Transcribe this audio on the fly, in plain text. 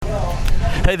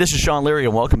Hey, this is Sean Leary,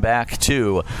 and welcome back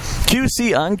to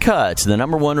QC Uncut, the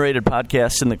number one rated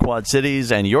podcast in the Quad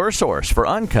Cities and your source for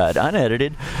uncut,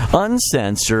 unedited,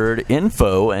 uncensored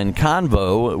info and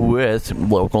convo with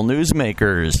local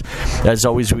newsmakers. As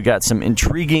always, we got some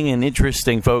intriguing and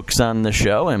interesting folks on the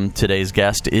show, and today's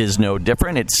guest is no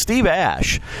different. It's Steve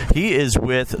Ash. He is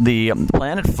with the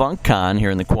Planet Funk Con here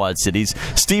in the Quad Cities.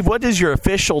 Steve, what is your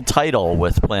official title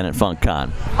with Planet Funk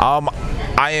Con?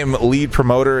 I am lead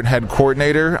promoter and head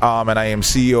coordinator, and I am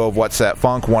CEO of What's That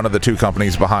Funk, one of the two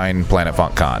companies behind Planet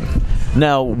Funk Con.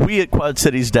 Now, we at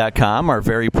QuadCities.com are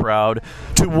very proud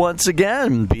to once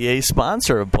again be a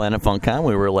sponsor of Planet Funk Con.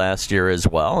 We were last year as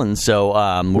well, and so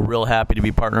we're real happy to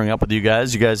be partnering up with you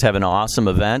guys. You guys have an awesome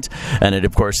event, and it,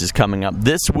 of course, is coming up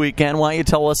this weekend. Why don't you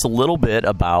tell us a little bit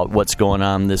about what's going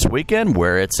on this weekend,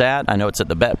 where it's at? I know it's at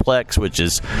the Betplex, which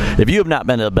is, if you have not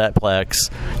been to the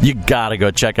Betplex, you got to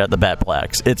go check out the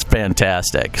Betplex. It's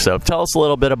fantastic. So tell us a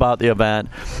little bit about the event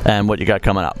and what you got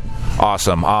coming up.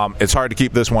 Awesome. It's hard to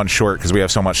keep this one short because we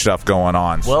have so much stuff going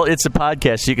on. Well, it's a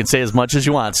podcast. So you can say as much as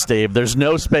you want, Steve. There's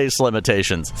no space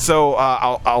limitations. So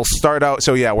I'll start out.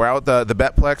 So, yeah, we're out at the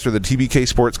Betplex or the TBK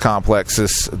Sports Complex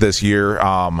this year.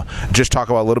 Just talk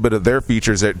about a little bit of their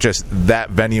features that just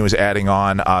that venue is adding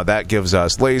on. That gives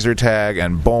us laser tag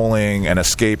and bowling and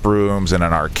escape rooms and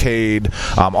an arcade.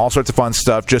 All sorts of fun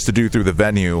stuff just to do through the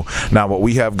venue. Now, what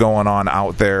we have going on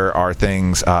out there are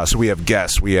things. So we have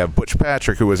guests. We have Butch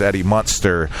Patrick, who was Eddie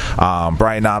Munster,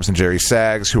 Brian Knobs and Jerry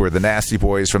Sags, who are the Nasty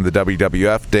Boys from the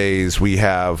WWF days. We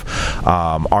have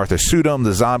Arthur Sudom,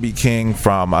 the Zombie King,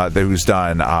 from who's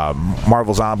done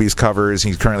Marvel Zombies covers.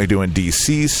 He's currently doing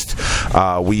Deceased.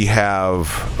 We have,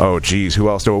 who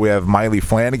else do we have? Miley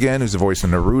Flanagan, who's the voice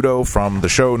of Naruto from the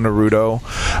show Naruto.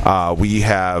 We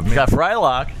got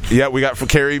Frylock. Yeah, we got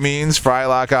Kerry Means,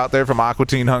 Frylock out there from Aqua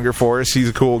Teen Hunger Force. He's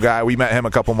a cool guy. We met him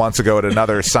a couple months ago at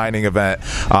another signing event.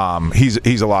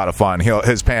 He's a lot of fun.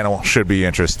 His panel should be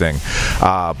interesting.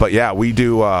 But yeah, we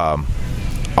do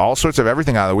all sorts of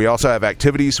everything on it. We also have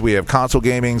activities. We have console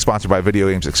gaming sponsored by Video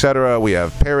Games, etc. We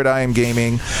have Paradigm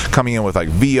Gaming coming in with like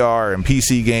VR and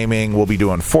PC gaming. We'll be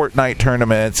doing Fortnite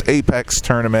tournaments, Apex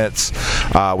tournaments.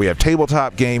 We have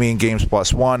tabletop gaming. Games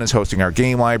Plus One is hosting our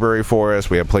game library for us.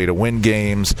 We have Play to Win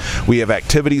games. We have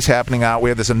activities happening out. We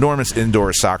have this enormous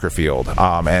indoor soccer field,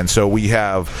 and so we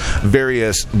have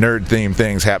various nerd-themed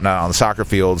things happening out on the soccer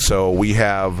field. So we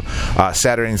have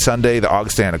Saturday and Sunday, the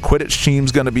Augustana Quidditch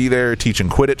team's going to be there teaching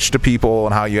Quidditch to people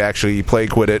and how you actually play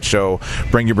Quidditch. So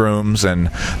bring your brooms, and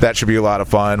that should be a lot of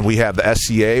fun. We have the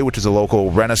SCA, which is a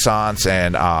local Renaissance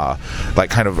and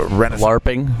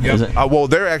LARPing. Yep. Is it? Well,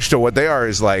 they're actually what they are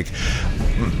is like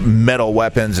metal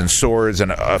weapons and swords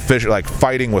and like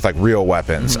fighting with like real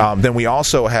weapons. Mm-hmm. Then we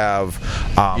also have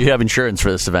you have insurance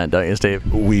for this event, don't you,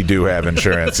 Steve? We do have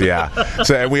insurance, yeah.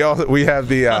 So we also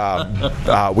have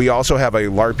a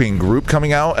LARPing group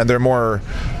coming out, and they're more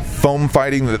foam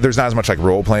fighting. There's not as much like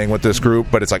role playing with this group,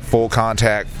 but it's like full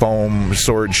contact foam,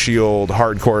 sword, shield,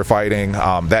 hardcore fighting.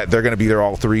 That they're going to be there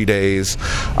all 3 days.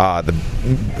 The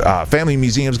Family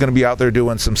Museum is going to be out there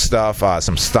doing some stuff,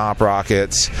 some stomp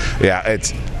rockets. Yeah,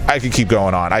 I could keep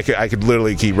going on. I could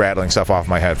literally keep rattling stuff off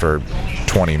my head for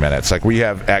 20 minutes. Like, we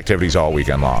have activities all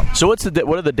weekend long. So what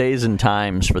are the days and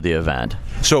times for the event?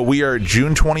 So we are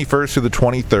June 21st through the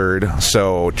 23rd.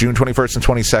 So June 21st and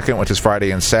 22nd, which is Friday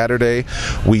and Saturday,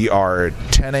 we are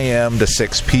 10 a.m. to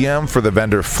 6 p.m. for the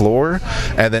vendor floor.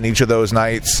 And then each of those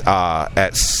nights,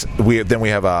 we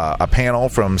have a panel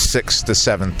from 6 to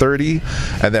 7:30.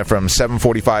 And then from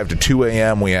 7:45 to 2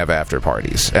 a.m. we have after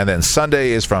parties. And then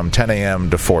Sunday is from 10 a.m.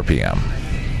 to 4 p.m.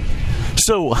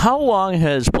 So how long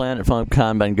has Planet Funk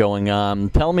Con been going on?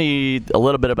 Tell me a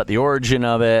little bit about the origin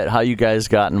of it, how you guys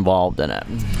got involved in it.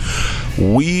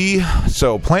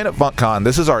 So Planet Funk Con,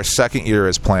 this is our second year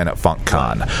as Planet Funk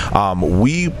Con.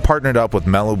 We partnered up with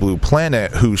Mellow Blue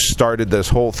Planet, who started this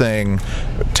whole thing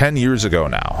 10 years ago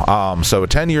now. So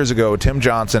 10 years ago, Tim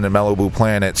Johnson and Mellow Blue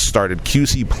Planet started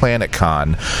QC Planet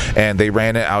Con, and they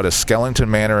ran it out of Skellington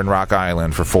Manor in Rock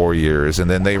Island for 4 years,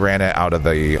 and then they ran it out of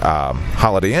the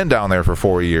Holiday Inn down there for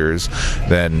 4 years.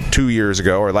 Then 2 years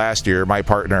ago, or last year, my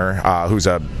partner, who's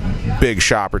a big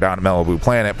shopper down at Mellow Blue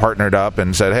Planet, partnered up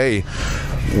and said, hey,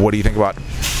 what do you think about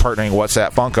partnering What's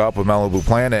That Funk up with Mellow Blue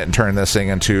Planet and turning this thing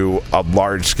into a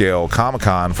large-scale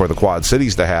Comic-Con for the Quad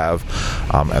Cities to have?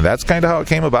 And that's kind of how it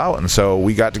came about. And so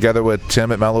we got together with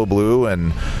Tim at Mellow Blue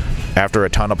and after a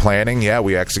ton of planning,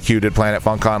 we executed Planet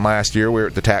FunCon last year. We were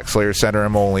at the Tax Slayer Center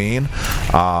in Moline,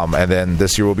 and then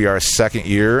this year will be our second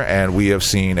year, and we have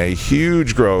seen a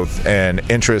huge growth in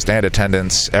interest and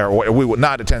attendance. We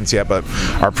not attendance yet, but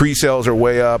our pre-sales are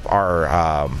way up.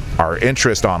 Our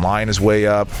interest online is way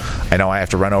up. I know I have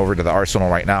to run over to the Arsenal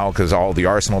right now because all the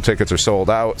Arsenal tickets are sold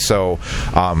out. So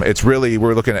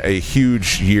we're looking at a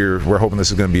huge year. We're hoping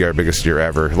this is going to be our biggest year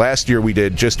ever. Last year we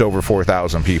did just over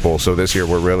 4,000 people, so this year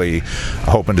we're really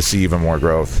hoping to see even more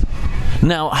growth.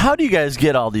 Now, how do you guys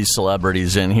get all these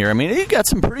celebrities in here? I mean, you got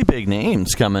some pretty big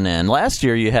names coming in. Last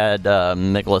year you had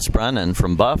Nicholas Brennan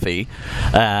from Buffy,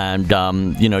 and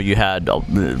you had a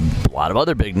lot of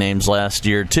other big names last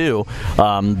year too.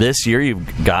 This year you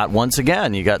got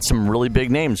some really big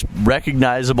names,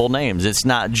 recognizable names. It's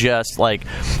not just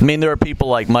there are people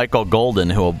like Michael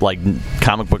Golden who, like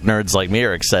comic book nerds like me,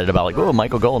 are excited about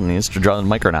Michael Golden, he used to draw the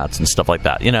Micronauts and stuff like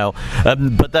that,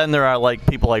 But then there are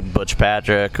people like Butch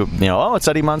Patrick, who, it's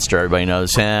Eddie Munster, everybody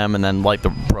knows him, and then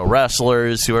the pro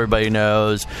wrestlers who everybody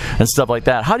knows and stuff like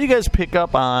that. How do you guys pick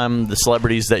up on the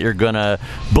celebrities that you're gonna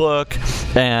book?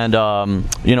 And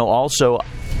also,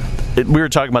 we were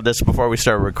talking about this before we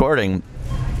started recording.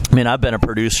 I mean, I've been a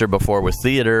producer before with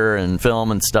theater and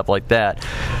film and stuff like that.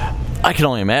 I can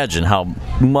only imagine how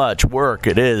much work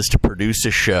it is to produce a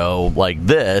show like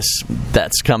this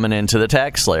that's coming into the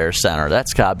Tax Slayer Center.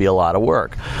 That's got to be a lot of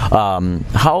work. How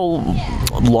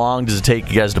long does it take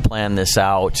you guys to plan this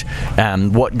out,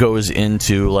 and what goes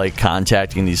into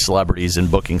contacting these celebrities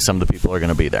and booking some of the people who are going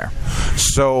to be there?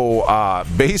 So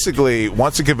basically,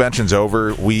 once the convention's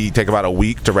over, we take about a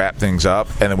week to wrap things up,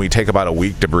 and then we take about a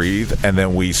week to breathe, and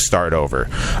then we start over.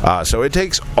 So it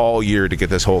takes all year to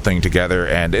get this whole thing together,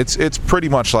 and it's pretty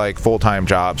much like full-time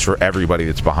jobs for everybody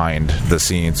that's behind the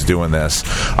scenes doing this.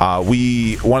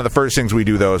 One of the first things we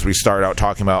do, though, is we start out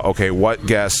talking about, okay,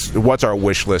 what's our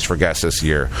wish list for guests this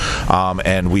year?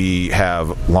 And we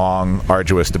have long,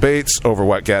 arduous debates over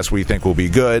what guests we think will be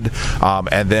good,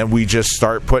 and then we just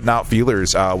start putting out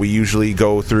feelers. We usually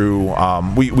go through,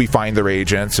 we find their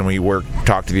agents, and we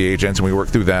talk to the agents, and we work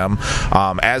through them.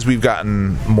 As we've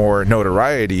gotten more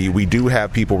notoriety, we do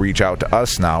have people reach out to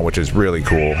us now, which is really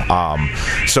cool.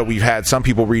 So we've had some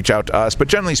people reach out to us, but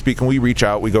generally speaking, we reach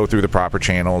out, we go through the proper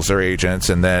channels, their agents,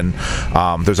 and then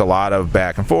there's a lot of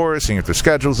back and forth, seeing if their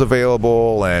schedule's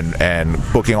available, and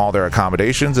booking all their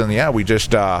accommodations. And we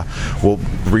just we'll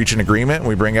reach an agreement, and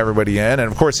we bring everybody in,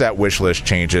 and of course that wish list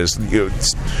changes.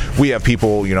 We have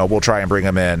people, we'll try and bring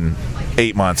them in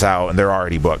 8 months out, and they're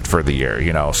already booked for the year.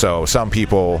 So some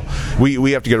people,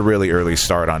 we have to get a really early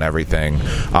start on everything.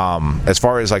 As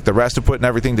far as the rest of putting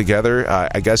everything together,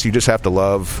 I guess you just have to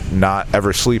love not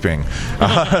ever sleeping. It's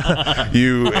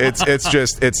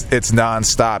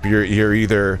nonstop.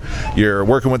 You're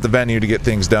working with the venue to get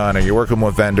things done, or you're working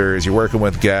with vendors, you're working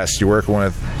with guests, you're working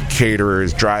with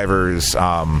caterers, drivers.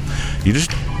 You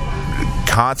just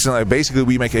constantly, basically,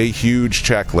 we make a huge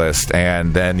checklist,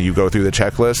 and then you go through the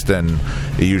checklist, and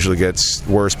it usually gets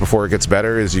worse before it gets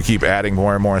better as you keep adding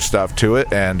more and more stuff to it.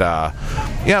 And I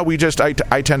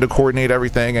tend to coordinate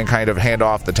everything and kind of hand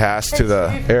off the tasks to the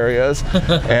areas.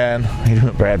 And how you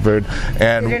doing, Bradford?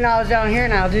 And you didn't know I was down here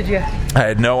now, did you? I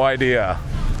had no idea.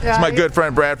 It's my good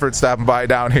friend Bradford stopping by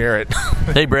down here at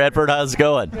Hey Bradford, how's it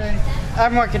going?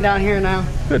 I'm working down here now.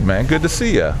 Good, man. Good to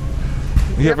see you.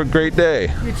 You have a great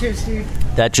day. You too, Steve.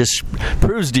 That just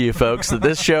proves to you folks that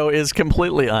this show is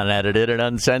completely unedited and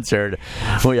uncensored.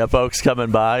 We have folks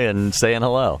coming by and saying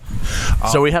hello.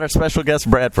 So we had our special guest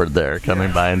Bradford there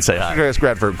coming by and say hi. Yes,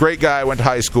 Bradford, great guy. Went to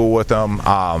high school with him.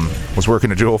 Was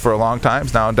working at Jewel for a long time.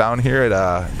 Now down here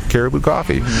at Caribou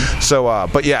Coffee.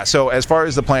 Mm-hmm. So as far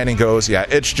as the planning goes,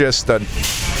 it's just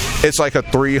it's like a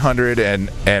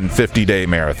 350-day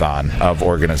marathon of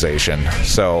organization.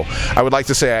 So I would like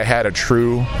to say I had a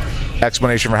true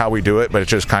explanation for how we do it, but it's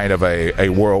just kind of a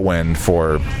whirlwind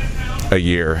for a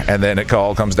year, and then it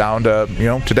all comes down to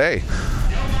today.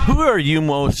 Who are you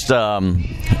most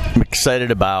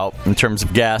excited about in terms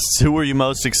of guests? Who were you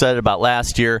most excited about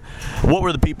last year? What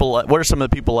are some of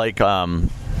the people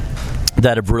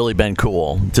that have really been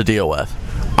cool to deal with?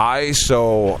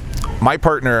 My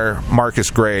partner, Marcus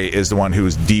Gray, is the one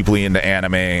who's deeply into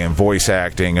anime and voice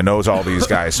acting and knows all these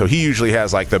guys. So he usually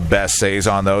has the best says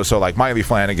on those. So Miley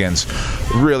Flanagan's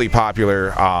really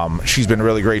popular. She's been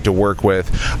really great to work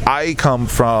with. I come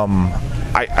from...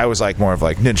 I was more of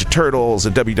Ninja Turtles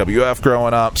and WWF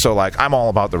growing up, so I'm all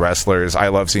about the wrestlers. I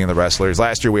love seeing the wrestlers.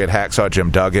 Last year we had Hacksaw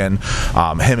Jim Duggan.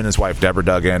 Him and his wife Deborah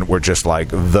Duggan were just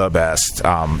the best.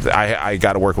 I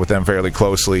got to work with them fairly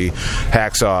closely.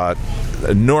 Hacksaw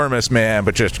enormous man,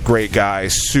 but just great guy,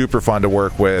 super fun to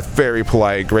work with, very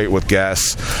polite, great with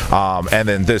guests. And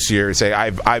then this year,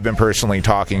 I've been personally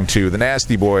talking to the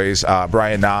Nasty Boys.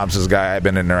 Brian Knobs is a guy I've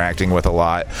been interacting with a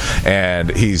lot, and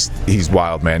he's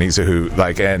wild, man. He's a hoot.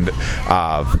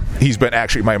 He's been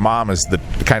actually, my mom is the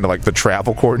kind of like the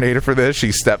travel coordinator for this.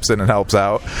 She steps in and helps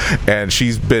out, and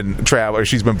she's been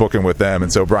booking with them,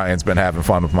 and so Brian's been having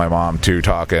fun with my mom too,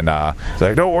 talking. He's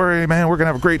like, don't worry, man, we're gonna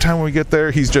have a great time when we get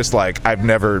there. He's just like, I've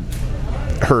never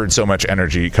heard so much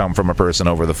energy come from a person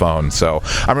over the phone. So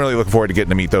I'm really looking forward to getting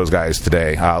to meet those guys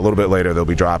today. A little bit later, they'll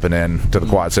be dropping in to the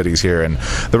Quad Cities here, and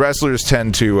the wrestlers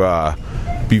tend to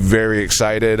be very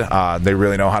excited. They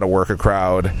really know how to work a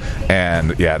crowd,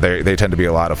 and yeah, they tend to be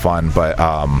a lot of fun. But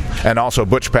and also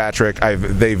Butch Patrick,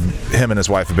 him and his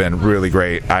wife have been really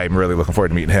great. I'm really looking forward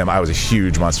to meeting him. I was a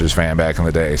huge Munsters fan back in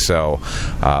the day, so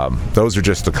those are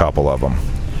just a couple of them.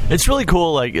 It's really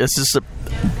cool. Like, it's just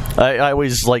I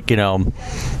always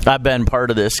I've been part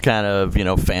of this kind of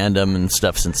fandom and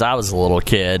stuff since I was a little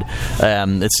kid.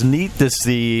 It's neat to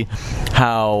see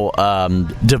how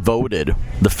devoted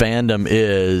the fandom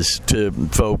is to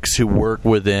folks who work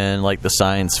within like the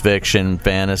science fiction,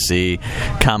 fantasy,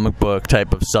 comic book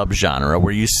type of subgenre,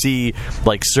 where you see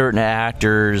like certain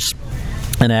actors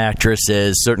and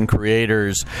actresses, certain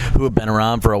creators who have been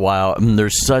around for a while, and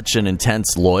there's such an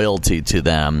intense loyalty to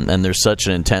them, and there's such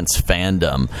an intense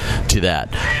fandom to that.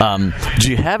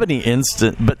 Do you have any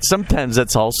but sometimes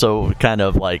that's also kind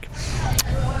of like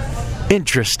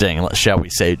interesting, shall we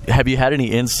say. Have you had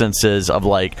any instances of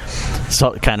like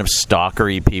kind of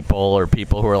stalkery people, or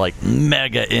people who are like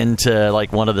mega into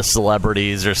like one of the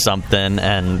celebrities or something,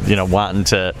 and wanting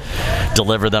to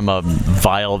deliver them a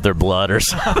vial of their blood or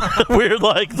something weird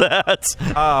like that?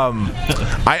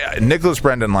 Nicholas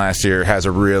Brendan last year has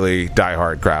a really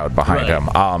diehard crowd behind him.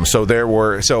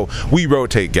 So we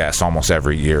rotate guests almost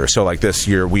every year. So like this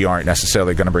year, we aren't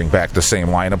necessarily going to bring back the same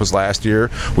lineup as last year.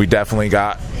 We definitely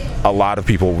got a lot of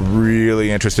people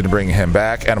really interested in bringing him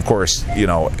back, and of course,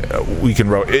 we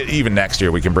can even next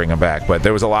year we can bring him back. But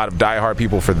there was a lot of diehard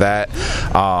people for that.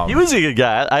 He was a good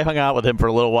guy. I hung out with him for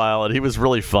a little while, and he was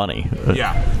really funny.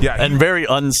 Yeah, and very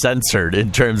uncensored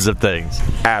in terms of things.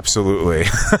 Absolutely,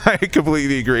 I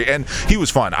completely agree. And he was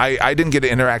fun. I didn't get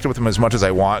to interact with him as much as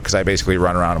I want, because I basically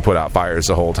run around and put out fires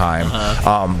the whole time.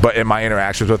 But in my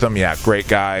interactions with him, great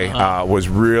guy. Was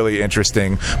really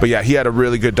interesting. But yeah, he had a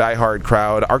really good diehard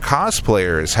crowd. Our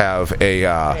cosplayers have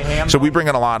so we bring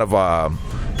in a lot of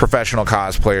professional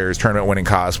cosplayers, tournament winning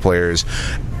cosplayers,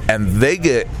 and they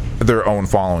get their own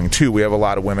following too. We have a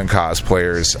lot of women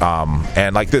cosplayers,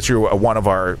 and like this year, one of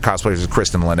our cosplayers is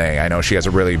Kristen Lene. I know she has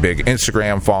a really big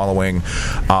Instagram following,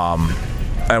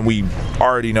 and we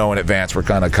already know in advance we're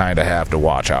gonna kind of have to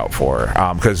watch out for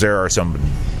her, because there are some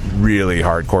really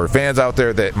hardcore fans out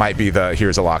there that might be the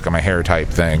here's a lock of my hair type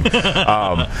thing.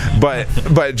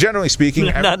 But generally speaking,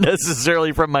 not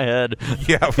necessarily from my head.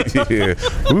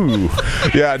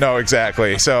 No,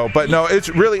 exactly. So, but no, it's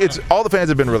all the fans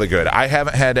have been really good. I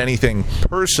haven't had anything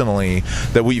personally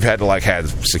that we've had to like have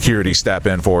security step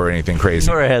in for, or anything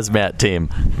crazy. Or a hazmat team.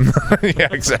 Yeah,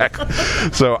 exactly.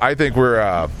 So I think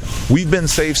we've been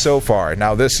safe so far.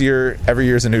 Now this year, every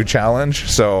year is a new challenge.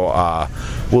 So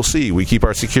we'll see. We keep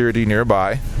our security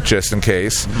nearby just in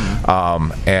case,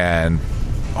 and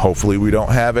hopefully we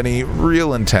don't have any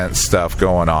real intense stuff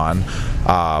going on.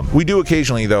 We do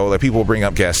occasionally, though, that people bring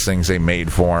up guest things they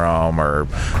made for them, or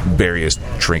various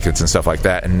trinkets and stuff like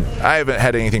that, and I haven't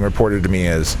had anything reported to me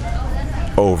as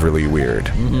overly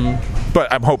weird.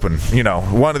 But I'm hoping,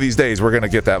 one of these days we're going to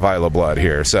get that vial of blood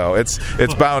here. So it's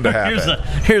bound to happen.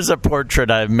 Here's a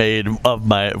portrait I've made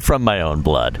from my own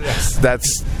blood.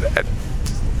 That's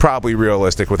probably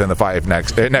realistic. Within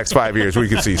the next 5 years, we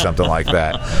could see something like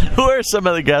that. Who are some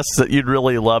of the guests that you'd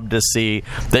really love to see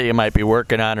that you might be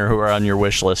working on, or who are on your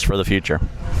wish list for the future?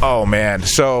 Oh man,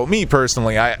 so me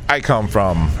personally, I come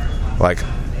from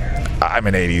I'm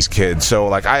an 80s kid, so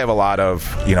like I have a lot of,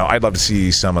 I'd love to see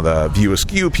some of the View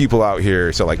Askew people out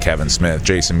here, so like Kevin Smith,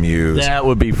 Jason Mewes. That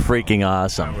would be freaking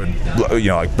awesome.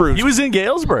 Like Bruce. He was in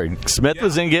Galesburg. Smith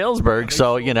was in Galesburg,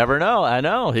 so you never know. I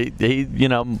know. He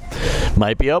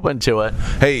might be open to it.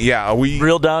 Hey, yeah,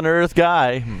 real down-to-earth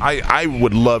guy. I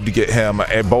would love to get him,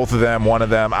 both of them, one of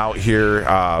them out here.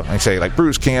 I say like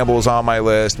Bruce Campbell's on my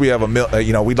list. We have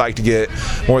we'd like to get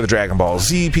more of the Dragon Ball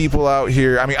Z people out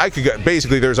here. I mean, I could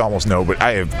basically there's almost no, but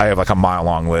I have like a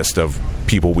mile-long list of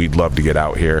people we'd love to get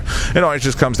out here. It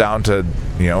just comes down to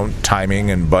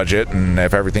timing and budget, and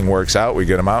if everything works out, we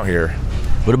get them out here.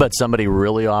 What about somebody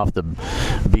really off the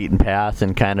beaten path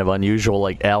and kind of unusual,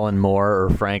 like Alan Moore or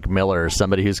Frank Miller,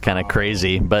 somebody who's kind of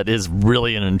crazy but is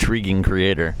really an intriguing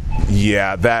creator?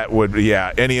 Yeah, that would.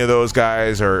 Yeah, any of those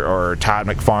guys, or Todd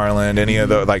McFarlane, any of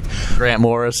those, like Grant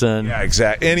Morrison. Yeah,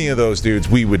 exactly. Any of those dudes,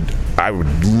 I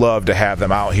would love to have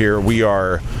them out here. We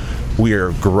are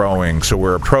growing, so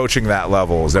we're approaching that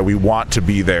levels that we want to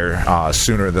be there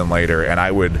sooner than later. And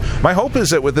my hope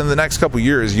is that within the next couple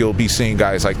years, you'll be seeing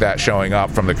guys like that showing up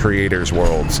from the creators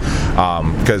worlds,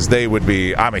 because they would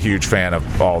be. I'm a huge fan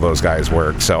of all those guys'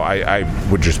 work, so I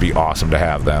would just be awesome to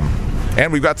have them.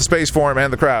 And we've got the space for them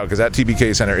and the crowd, because that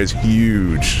TBK Center is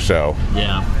huge. So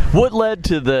yeah. What led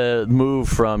to the move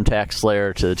from Tax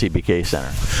Slayer to the TBK Center?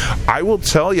 I will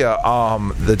tell you,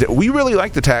 we really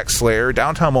like the Tax Slayer.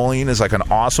 Downtown Moline is like an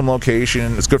awesome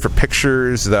location. It's good for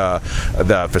pictures. The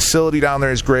facility down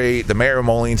there is great. The mayor of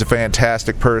Moline's a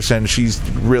fantastic person. She's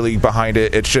really behind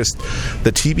it. It's just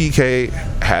the TBK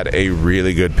had a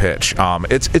really good pitch.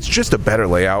 It's just a better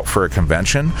layout for a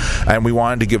convention, and we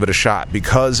wanted to give it a shot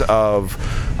because of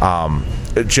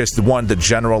just the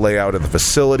general layout of the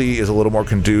facility is a little more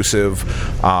conducive,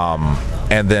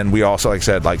 and then we also, like I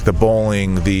said, like the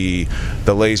bowling, the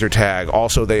laser tag.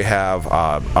 Also, they have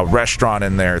a restaurant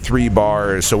in there, 3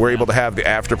 bars, so we're able to have the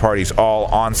after parties all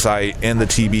on site in the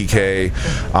TBK.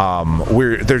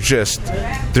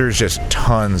 There's just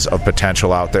tons of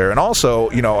potential out there, and also,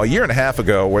 a year and a half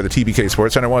ago, where the TBK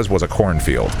Sports Center was a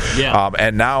cornfield,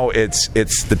 and now it's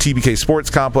the TBK Sports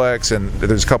Complex, and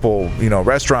there's a couple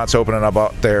restaurants opening up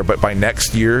out there, but by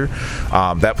next year,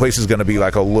 that place is going to be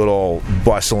like a little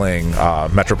bustling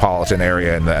metropolitan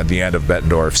area at the end of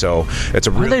Bettendorf. So it's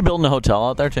Are they building a hotel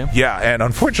out there too? Yeah, and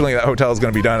unfortunately that hotel is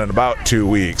going to be done in about 2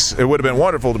 weeks. It would have been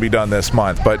wonderful to be done this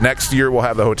month, but next year we'll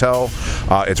have the hotel.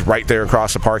 It's right there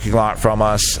across the parking lot from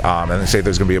us, and they say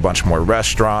there's going to be a bunch more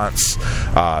restaurants.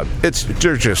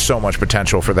 There's just so much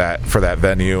potential for that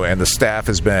venue, and the staff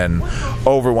has been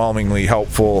overwhelmingly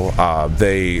helpful.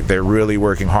 They're really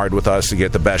working hard with us to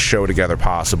get the best show together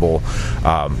possible.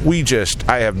 I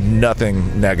have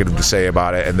nothing negative to say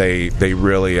about it, and they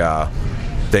really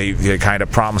they kind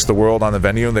of promised the world on the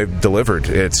venue, and they've delivered.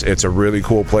 It's a really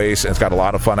cool place, and it's got a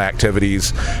lot of fun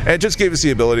activities, and it just gave us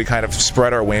the ability to kind of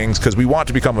spread our wings, because we want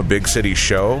to become a big city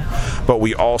show, but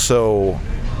we also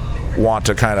want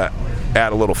to kind of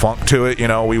add a little funk to it.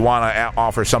 We want to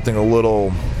offer something a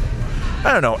little,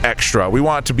 extra. We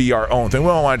want it to be our own thing. We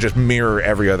don't want to just mirror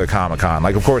every other Comic-Con.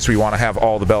 Like, of course, we want to have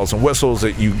all the bells and whistles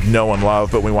that you know and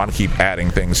love, but we want to keep adding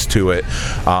things to it.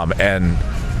 And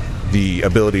the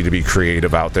ability to be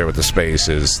creative out there with the space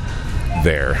is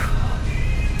there.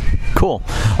 Cool.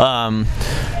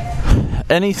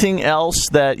 Anything else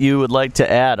that you would like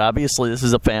to add? Obviously, this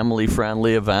is a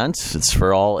family-friendly event. It's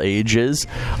for all ages.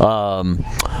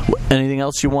 Anything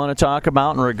else you want to talk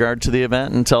about in regard to the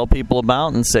event and tell people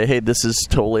about and say, hey, this is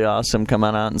totally awesome, come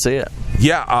on out and see it?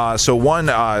 Yeah, so one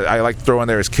I like to throw in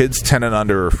there is kids 10 and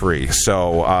under are free.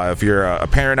 So if you're a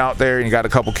parent out there and you got a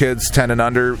couple kids 10 and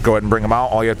under, go ahead and bring them out.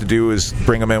 All you have to do is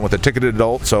bring them in with a ticketed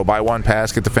adult. So buy one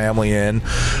pass, get the family in.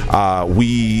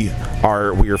 We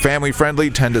are family friendly,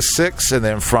 10 to 6, and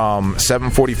then from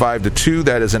 7:45 to 2,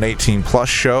 that is an 18-plus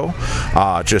show.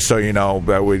 Just so you know,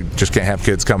 we just can't have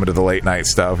kids coming to the late night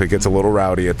stuff. It gets a little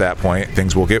rowdy at that point.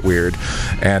 Things will get weird.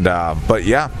 And but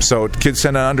yeah, so kids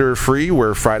 10 and under are free.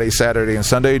 We're Friday, Saturday, and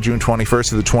Sunday, June 21st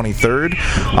to the 23rd,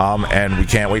 and we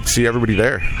can't wait to see everybody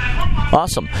there.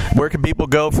 Awesome. Where can people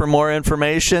go for more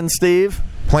information, Steve?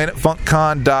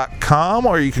 PlanetFunkCon.com,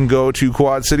 or you can go to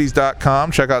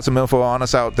QuadCities.com. Check out some info on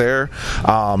us out there.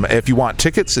 If you want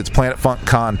tickets, it's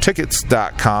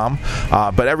PlanetFunkConTickets.com.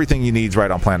 But everything you need is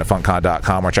right on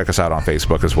PlanetFunkCon.com, or check us out on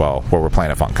Facebook as well, where we're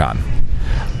Planet Funk Con.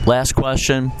 Last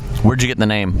question: where'd you get the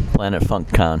name Planet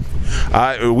Funk Con?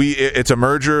 It's the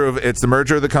merger of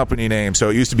the company name. So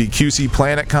it used to be QC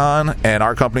Planet Con, and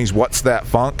our company's What's That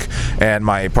Funk. And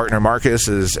my partner Marcus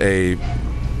is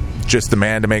just the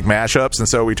man to make mashups, and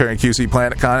so we turned QC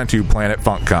Planet Con into Planet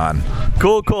Funk Con.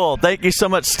 Cool. Thank you so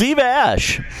much. Steve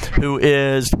Ash, who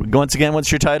is, once again,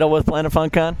 what's your title with Planet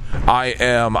Funk Con? I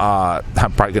am,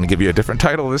 I'm probably going to give you a different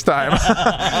title this time.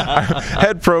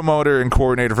 Head promoter and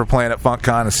coordinator for Planet Funk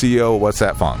Con and CEO of What's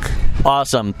That Funk.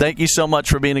 Awesome. Thank you so much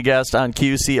for being a guest on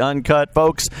QC Uncut.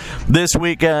 Folks, this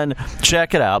weekend,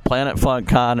 check it out, Planet Funk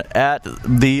Con at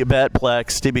the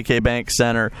Betplex, TBK Bank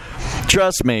Center.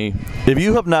 Trust me, if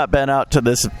you have not been out to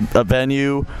this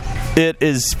venue, It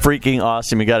is freaking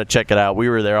awesome. You got to check it out. We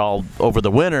were there all over the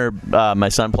winter. My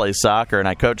son plays soccer, and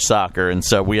I coach soccer, and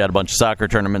so we had a bunch of soccer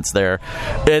tournaments there.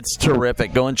 It's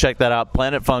terrific. Go and check that out.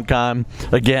 Planet FunCon.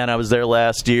 Again, I was there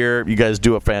last year. You guys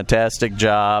do a fantastic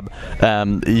job.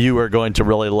 You are going to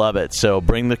really love it. So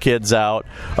bring the kids out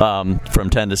from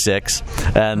 10 to 6.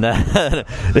 And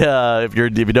if you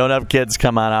don't have kids,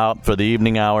 come on out for the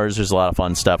evening hours. There's a lot of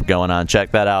fun stuff going on.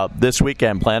 Check that out this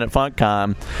weekend, Planet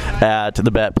FunCon at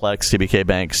the Betplex TBK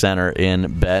Bank Center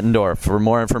in Bettendorf. For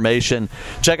more information,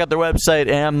 check out their website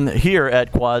and here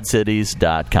at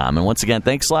quadcities.com. And once again,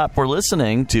 thanks a lot for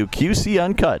listening to QC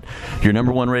Uncut, your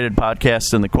number one rated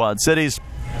podcast in the Quad Cities,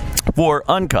 for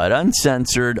uncut,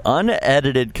 uncensored,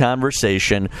 unedited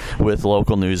conversation with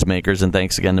local newsmakers. And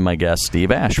thanks again to my guest,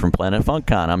 Steve Ash from Planet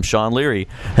FunCon. I'm Sean Leary.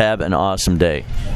 Have an awesome day.